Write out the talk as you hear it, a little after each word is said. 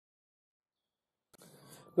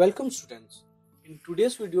Welcome students. In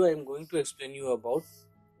today's video I am going to explain you about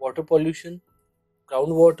water pollution,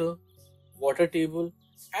 groundwater, water table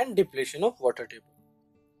and depletion of water table.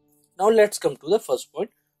 Now let's come to the first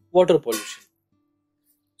point, water pollution.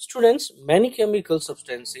 Students, many chemical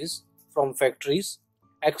substances from factories,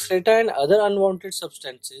 excreta and other unwanted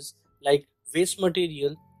substances like waste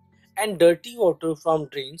material and dirty water from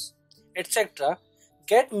drains, etc.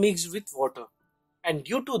 get mixed with water, and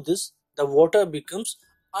due to this the water becomes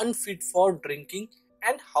unfit for drinking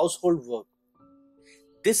and household work.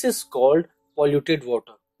 This is called polluted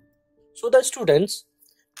water. So the students,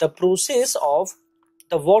 the process of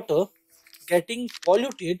the water getting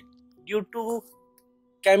polluted due to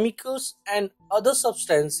chemicals and other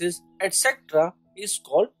substances etc. is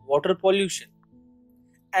called water pollution.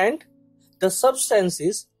 And the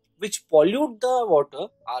substances which pollute the water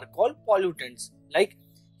are called pollutants. Like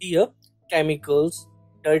here, chemicals,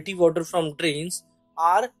 dirty water from drains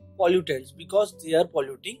are pollutants because they are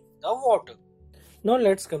polluting the water. Now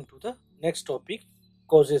let's come to the next topic,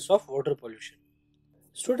 causes of water pollution.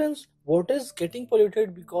 Students, water is getting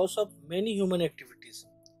polluted because of many human activities.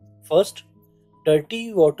 First,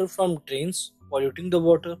 dirty water from drains polluting the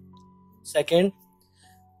water. Second,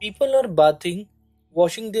 people are bathing,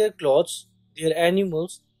 washing their clothes, their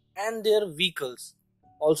animals and their vehicles,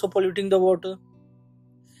 also polluting the water.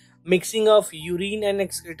 Mixing of urine and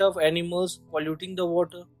excreta of animals polluting the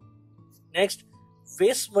water. Next,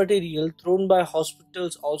 waste material thrown by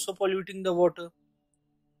hospitals also polluting the water.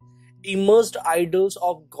 Immersed idols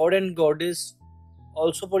of god and goddess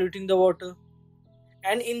also polluting the water.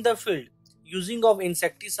 And in the field, using of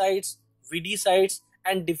insecticides, weedicides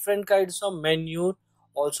and different kinds of manure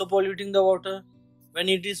also polluting the water when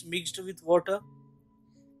it is mixed with water.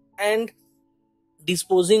 And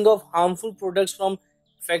disposing of harmful products from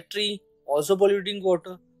factory also polluting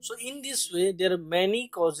water. So in this way there are many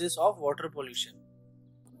causes of water pollution.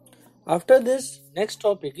 After this, next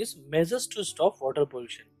topic is measures to stop water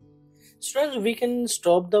pollution. Students, we can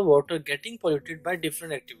stop the water getting polluted by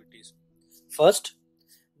different activities. First,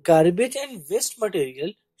 garbage and waste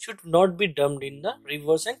material should not be dumped in the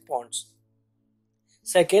rivers and ponds.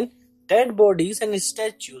 Second, dead bodies and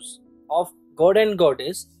statues of god and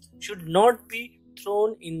goddess should not be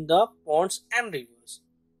thrown in the ponds and rivers.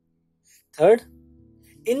 Third,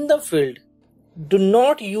 in the field, do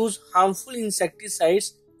not use harmful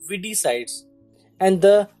insecticides, weedicides. And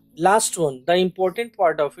the last one, the important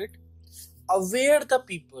part of it, aware the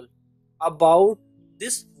people about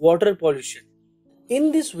this water pollution.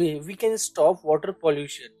 In this way, we can stop water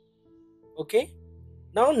pollution. Okay?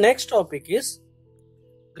 Now, next topic is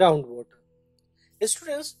groundwater.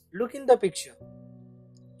 Students, look in the picture.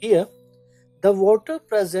 Here, the water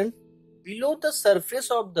present below the surface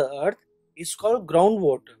of the earth is called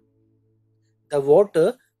groundwater. The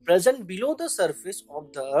water present below the surface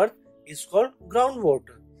of the earth is called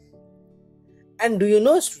groundwater. And do you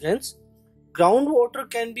know, students, groundwater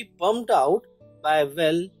can be pumped out by a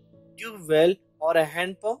well, tube well or a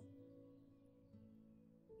hand pump.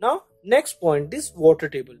 Now, next point is water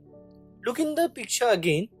table. Look in the picture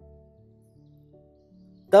again.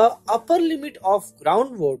 The upper limit of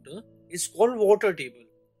groundwater is called water table.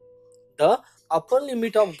 The upper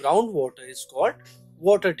limit of groundwater is called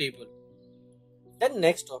water table. Then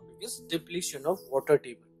next topic is depletion of water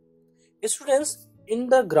table. Students, in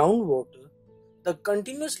the groundwater, the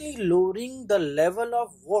continuously lowering the level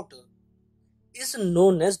of water is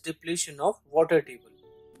known as depletion of water table.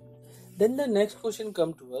 Then the next question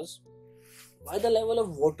comes to us, why the level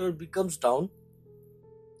of water becomes down?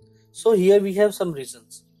 So here we have some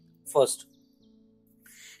reasons. First,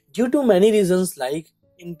 due to many reasons like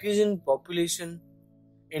increase in population,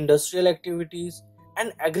 industrial activities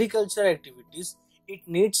and agriculture activities, it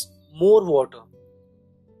needs more water,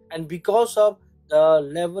 and because of the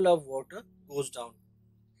level of water goes down.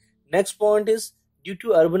 Next point is due to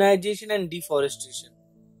urbanization and deforestation.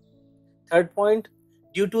 Third point,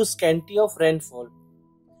 due to scanty of rainfall.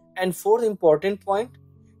 And fourth important point,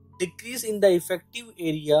 decrease in the effective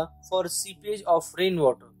area for seepage of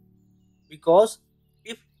rainwater, because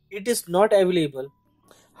if it is not available,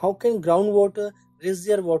 how can groundwater raise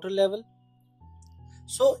their water level?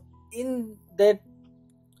 So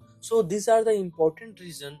these are the important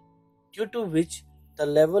reasons due to which the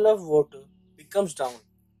level of water becomes down.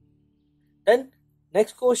 Then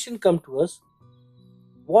next question comes to us,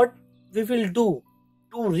 what we will do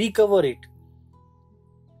to recover it?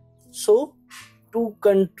 So to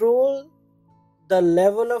control the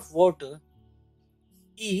level of water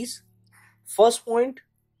is first point,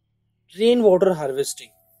 rainwater harvesting.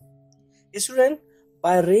 Student,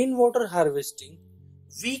 by rainwater harvesting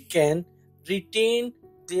we can retain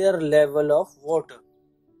their level of water.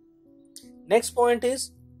 Next point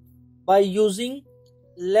is by using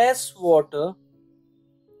less water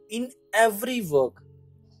in every work,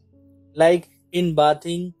 like in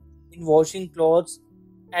bathing, in washing clothes,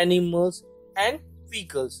 animals, and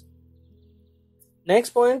vehicles. Next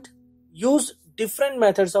point, use different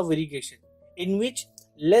methods of irrigation in which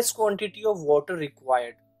less quantity of water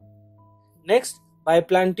required. Next, by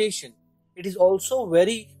plantation. It is also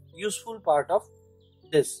very useful part of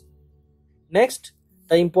this. Next,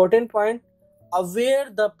 the important point, aware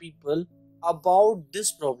the people about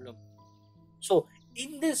this problem. So,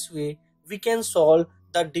 in this way, we can solve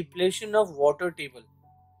the depletion of water table.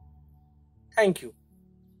 Thank you.